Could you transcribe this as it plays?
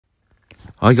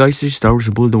Hi guys, this is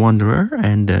the Wanderer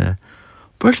and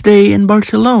first day in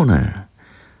Barcelona.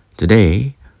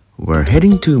 Today we're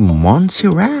heading to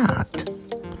Montserrat.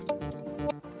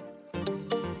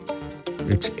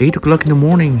 It's 8 o'clock in the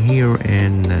morning here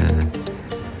in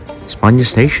Spania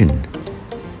station,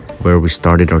 where we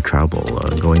started our travel,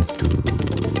 going to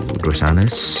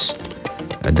Rosanes.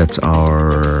 That's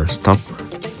our stop,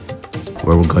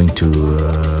 where we're going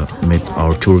to meet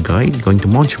our tour guide going to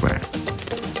Montserrat.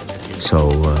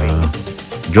 So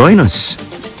join us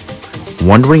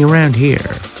wandering around here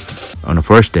on the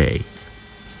first day.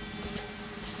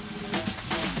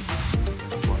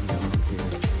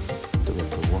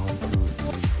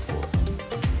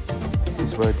 This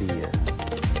is where the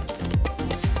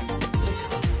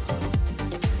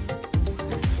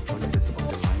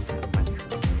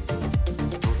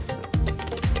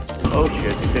oh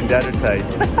shit, it's in the other side.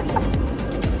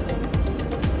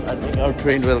 I think our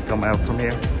train will come out from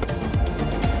here.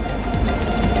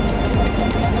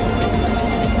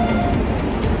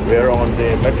 We're on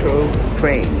the metro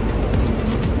train.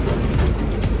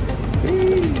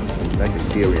 Nice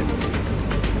experience.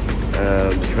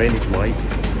 The train is wide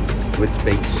with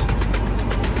space.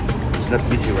 It's not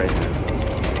busy right now.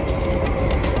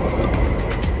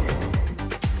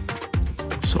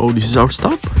 So this is our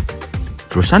stop,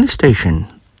 Rosanes station.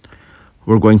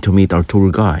 We're going to meet our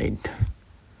tour guide.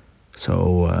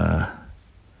 So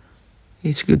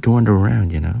it's good to wander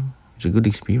around, you know. It's a good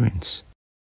experience.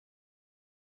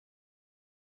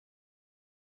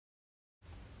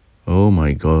 Oh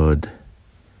my god,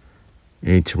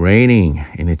 it's raining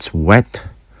and it's wet.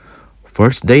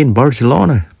 First day in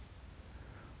Barcelona.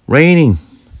 Raining.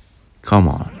 Come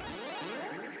on.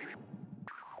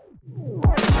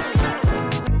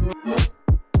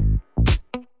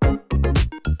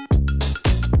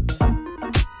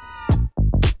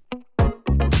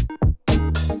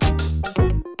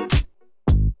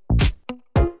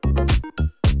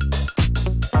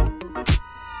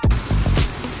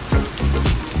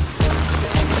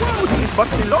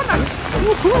 Barcelona!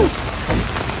 Woohoo!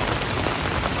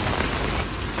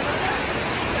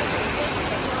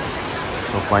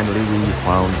 So finally we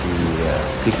found the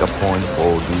pickup point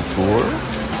for the tour.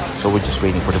 So we're just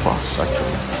waiting for the bus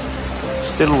actually.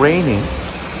 Still raining,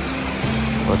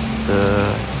 but it's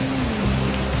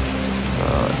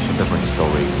a different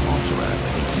story in Montserrat.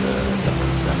 It's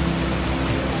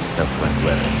different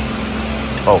weather.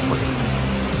 Hopefully.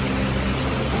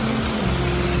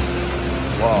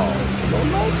 Wow.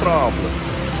 No problem.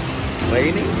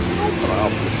 Raining, no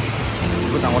problem.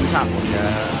 Put on top of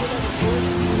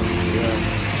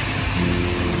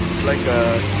it's like a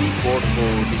seaport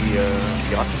for the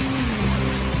yacht.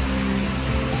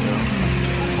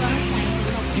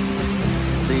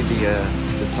 See the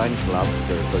tiny clubs,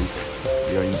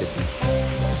 they're in the beach.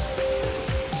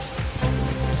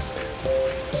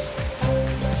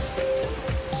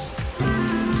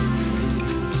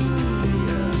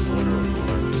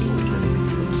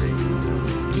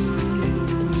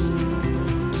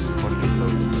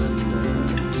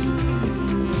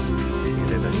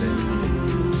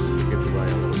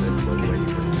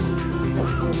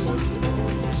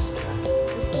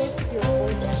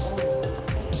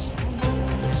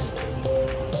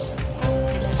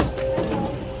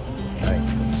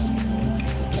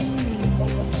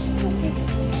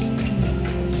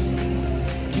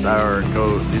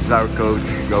 This is our coach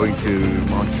going to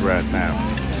Montserrat now,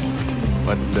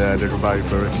 but the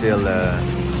driver is still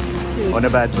on a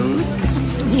bad mood.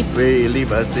 We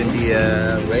leave us in the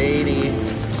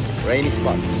rainy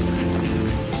spot.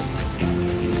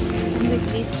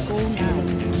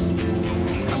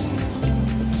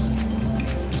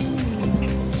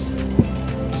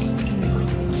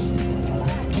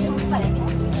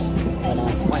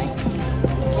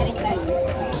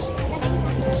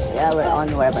 Yeah, we're on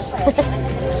wherever.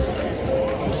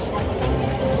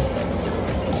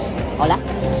 Hola,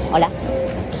 hola,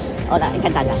 hola,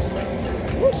 encantada.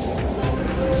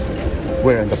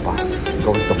 We're in the bus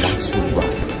going to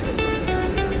Montserrat.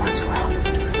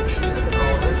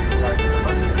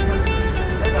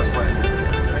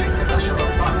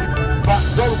 But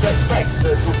don't expect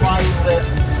to find,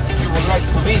 if you would like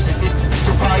to visit it,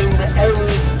 to find any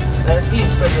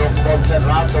history of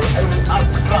Montserrat or any art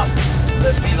craft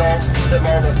that belong to the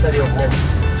monastery of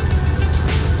Montserrat.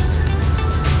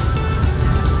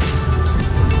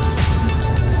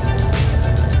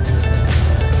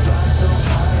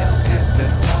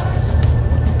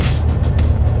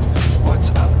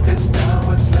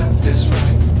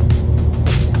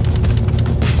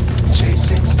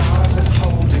 Chasing stars and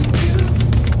holding you.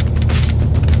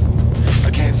 I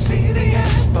can't see the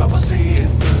end, but we'll see it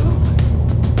through.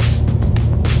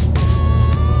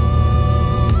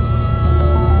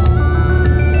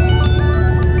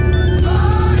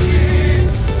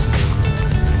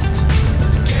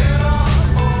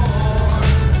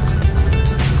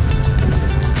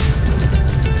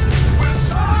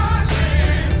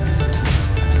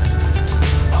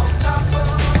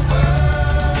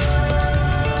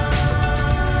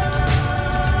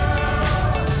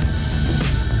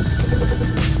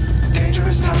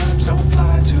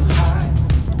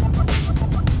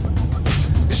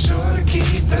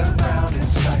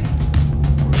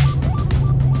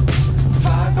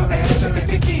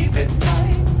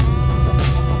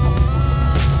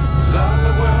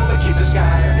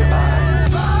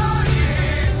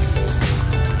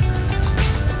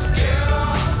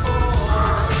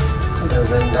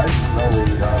 Then guys, now we are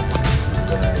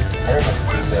in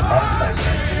the mountain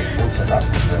in Montserrat,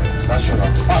 the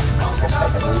national park of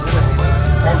Catalonia.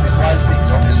 All these wild things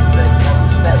obviously they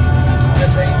don't stay in the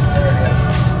main areas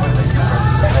where the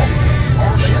humans are at.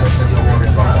 All the others that you worry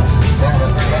about us. Well,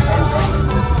 they are all down in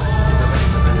the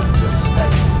municipality of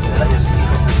Spain. The highest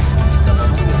peak of the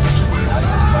Catalonia is actually the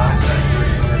highest mountain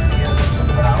at the end of the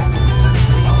ground.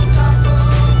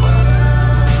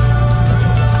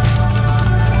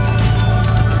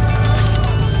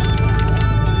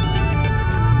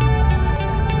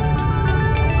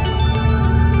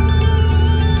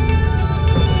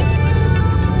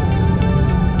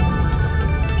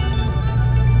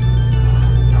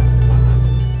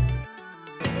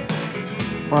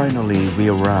 Finally, we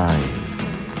arrived.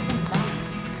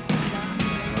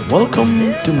 Welcome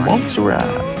to Montserrat.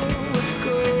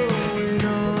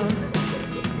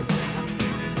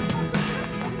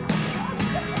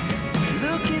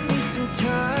 Look at me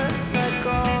sometimes like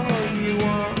all you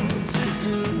want to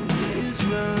do is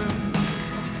run.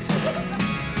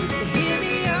 Hear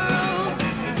me out,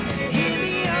 hear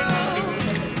me out.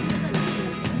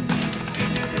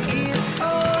 It's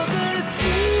all the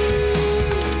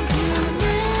things you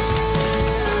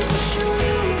never show.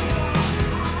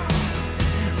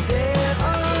 There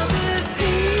are the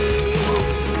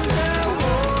things I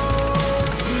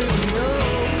want to know.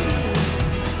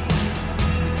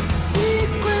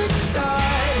 Secrets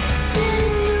start in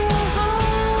your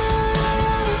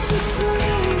heart so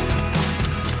slow.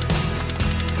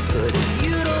 But if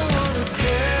you don't wanna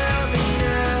tell me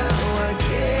now, I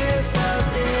guess I'll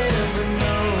never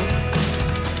know.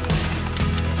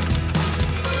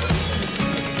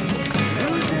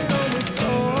 Losing almost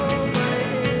all my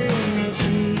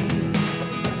energy.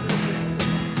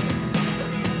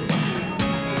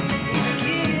 It's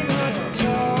getting hard to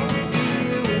talk to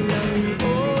you, and I'm the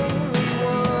only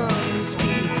one who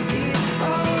speaks. It's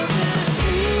all the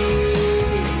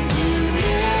things you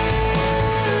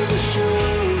never show.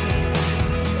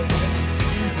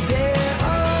 There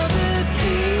are the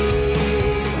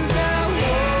things I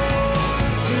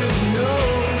want to know.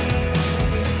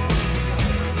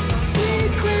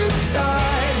 Secrets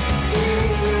start in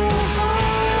your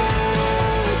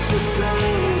heart so slow.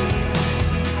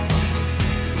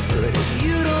 But if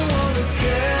you don't wanna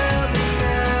tell me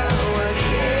now, I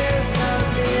guess I'll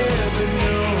never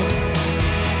know.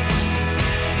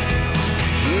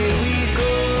 Here we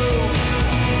go,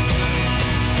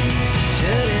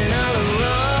 turning all the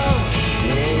wrongs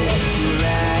into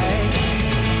rights.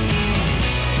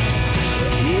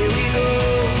 Here we go,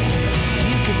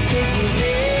 you can take me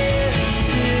there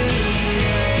tonight.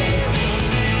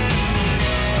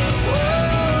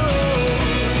 Whoa,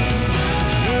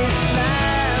 this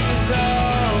life is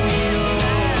all we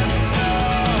know.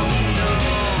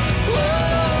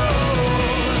 Whoa,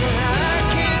 I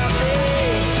can't stay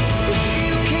if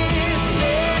you can't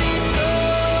let it go.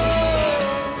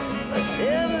 I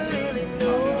never really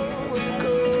know what's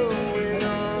going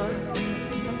on.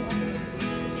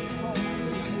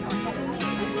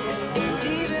 And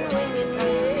even when you're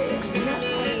next to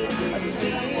me, I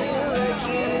feel like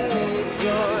you were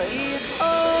gone. It's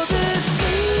all the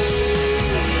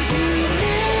things you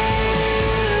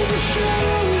never show.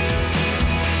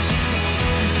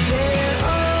 There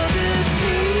are the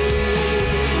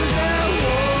things I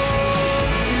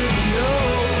want to know.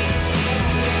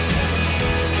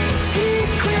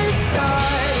 Secrets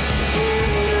start in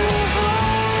your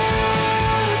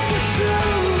heart so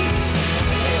slow.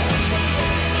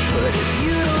 But if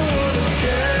you don't wanna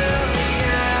tell me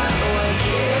now, I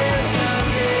guess I'll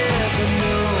never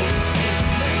know.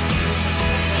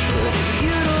 But if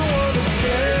you don't wanna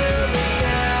tell me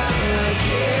now, I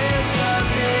guess I'll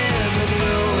never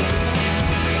know.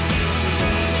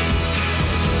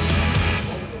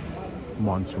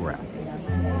 Montserrat.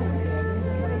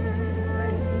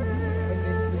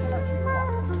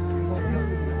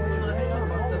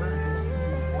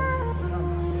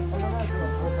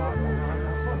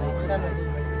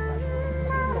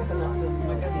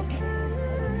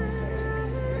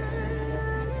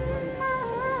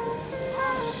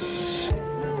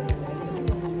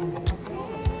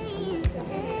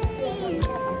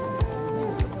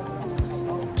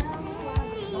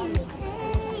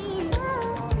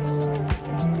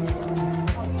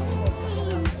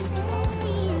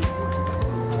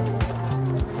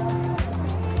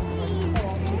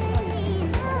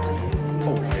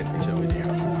 Oh shit, it's over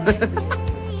there.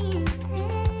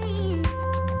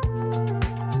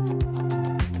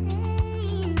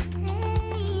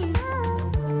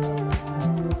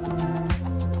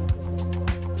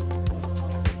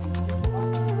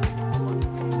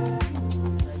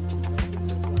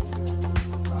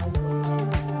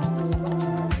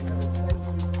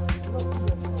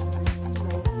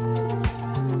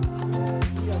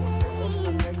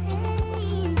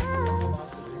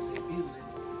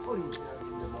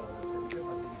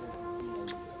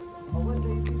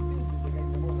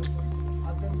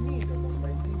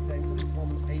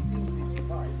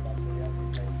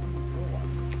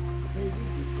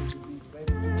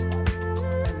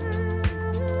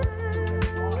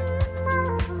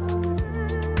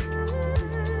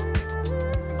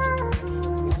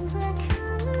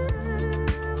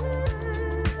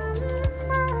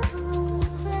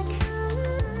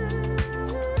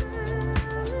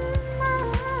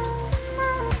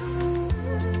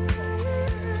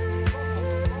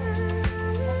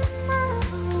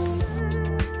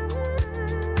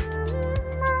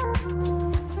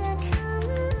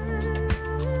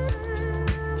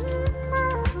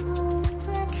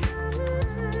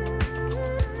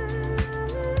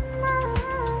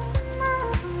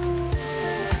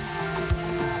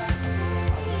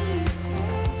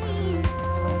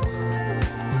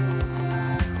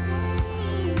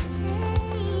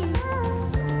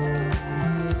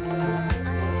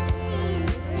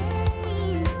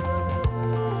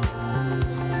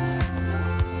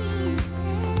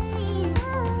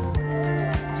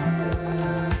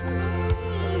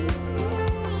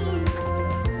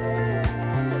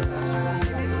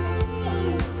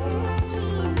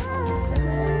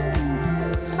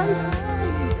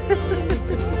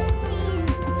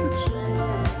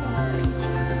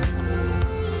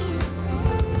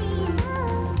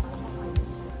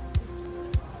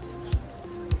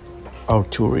 Our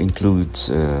tour includes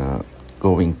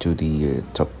going to the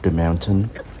top of the mountain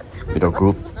with our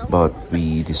group, but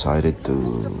we decided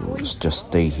to just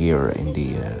stay here in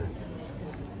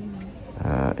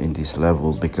this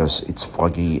level because it's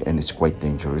foggy and it's quite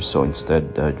dangerous. So instead,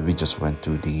 we just went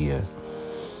to the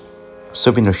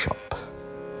souvenir shop.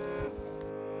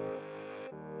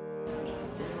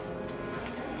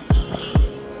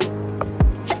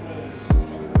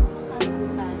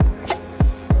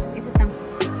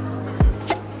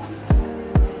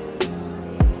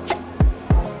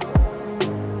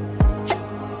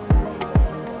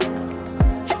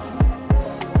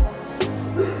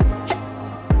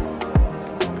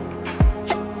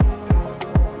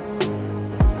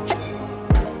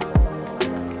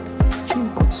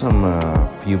 Some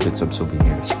few bits of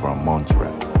souvenirs from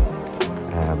Montserrat.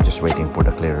 I'm just waiting for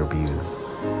the clearer view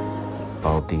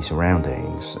of the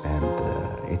surroundings, and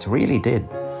it really did,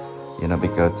 you know,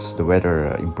 because the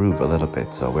weather improved a little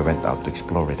bit, so we went out to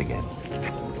explore it again.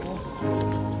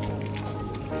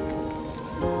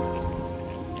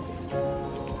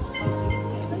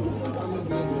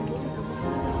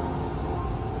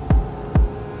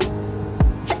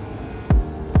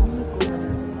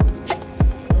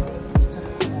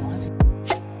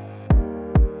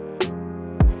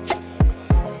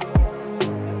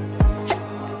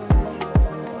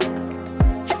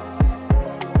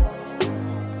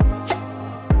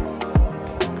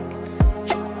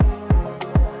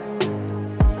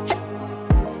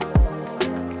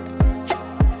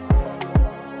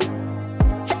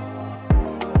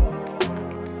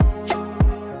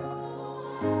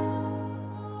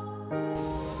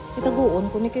 Itaguon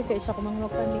kung ni kayo isa ko mga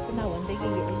panikunawan,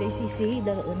 day sisi,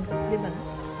 daon, di ba?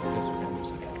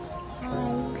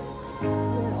 Hi,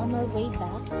 we're on our way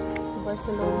back to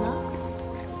Barcelona.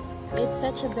 It's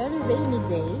such a very rainy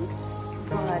day,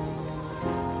 but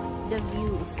the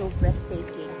view is so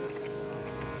breathtaking.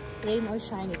 Rain or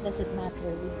shine, it doesn't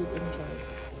matter, we did enjoy.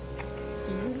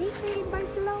 See you later in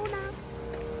Barcelona!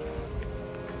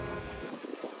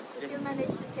 Still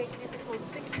managed to take beautiful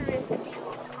pictures and view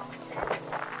of the mountains.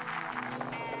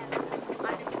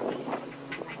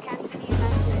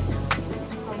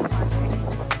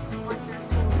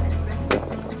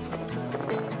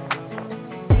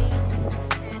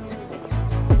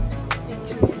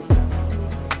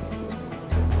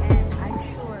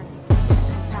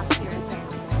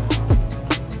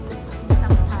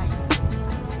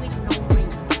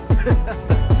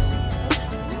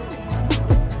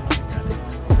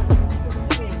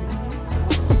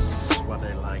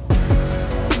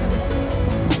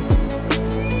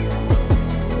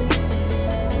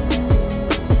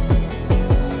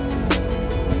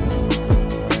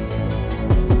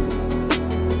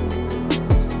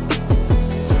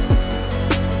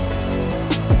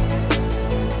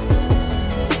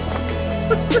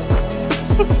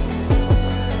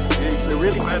 It's a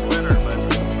really bad weather, but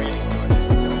really it's a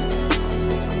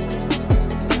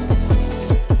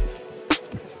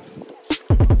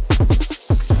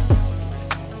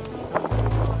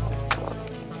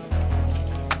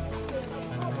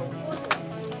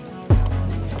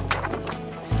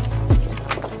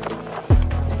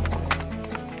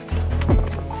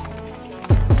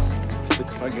bit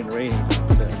fucking rainy,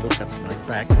 but look at my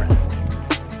background.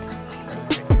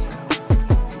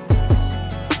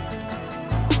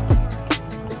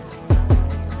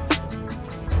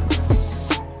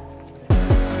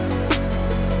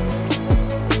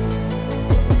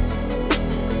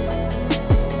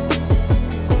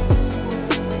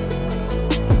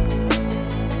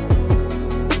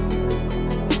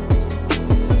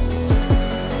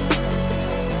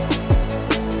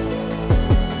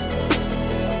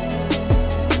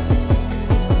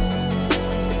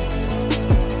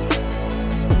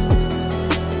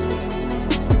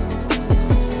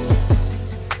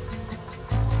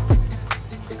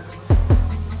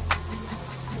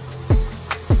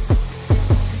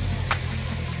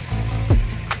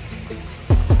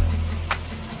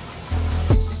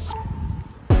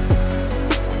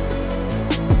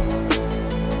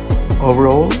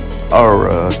 Overall,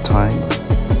 our time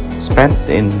spent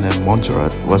in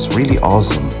Montserrat was really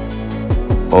awesome.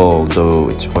 Although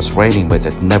it was raining, but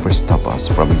it never stopped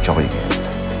us from enjoying it.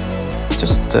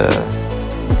 Just,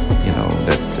 you know,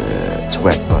 that it's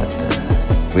wet, but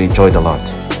we enjoyed a lot.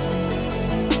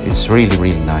 It's really,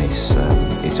 really nice.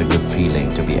 It's a good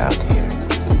feeling to be out here.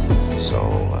 So,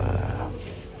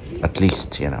 at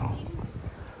least, you know,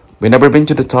 we've never been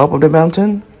to the top of the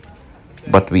mountain,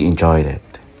 but we enjoyed it.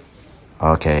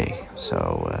 Okay,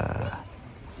 so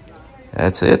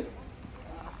that's it.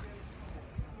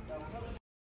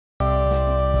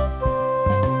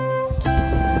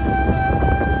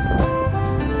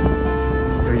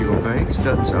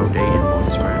 that's our day in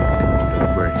Montserrat,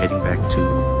 and we're heading back to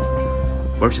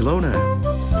Barcelona.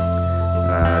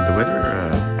 The weather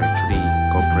actually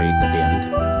cooperated at the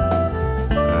end.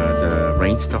 The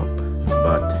rain stopped,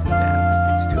 but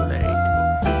then it's too late.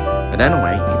 But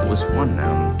anyway, it was fun.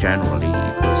 Generally,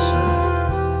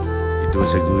 it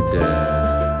was a good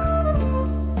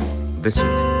visit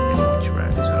in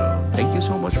Montserrat. So thank you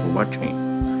so much for watching.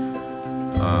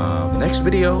 Next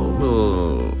video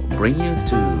will bring you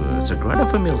to Sagrada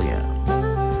Familia.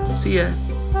 See ya.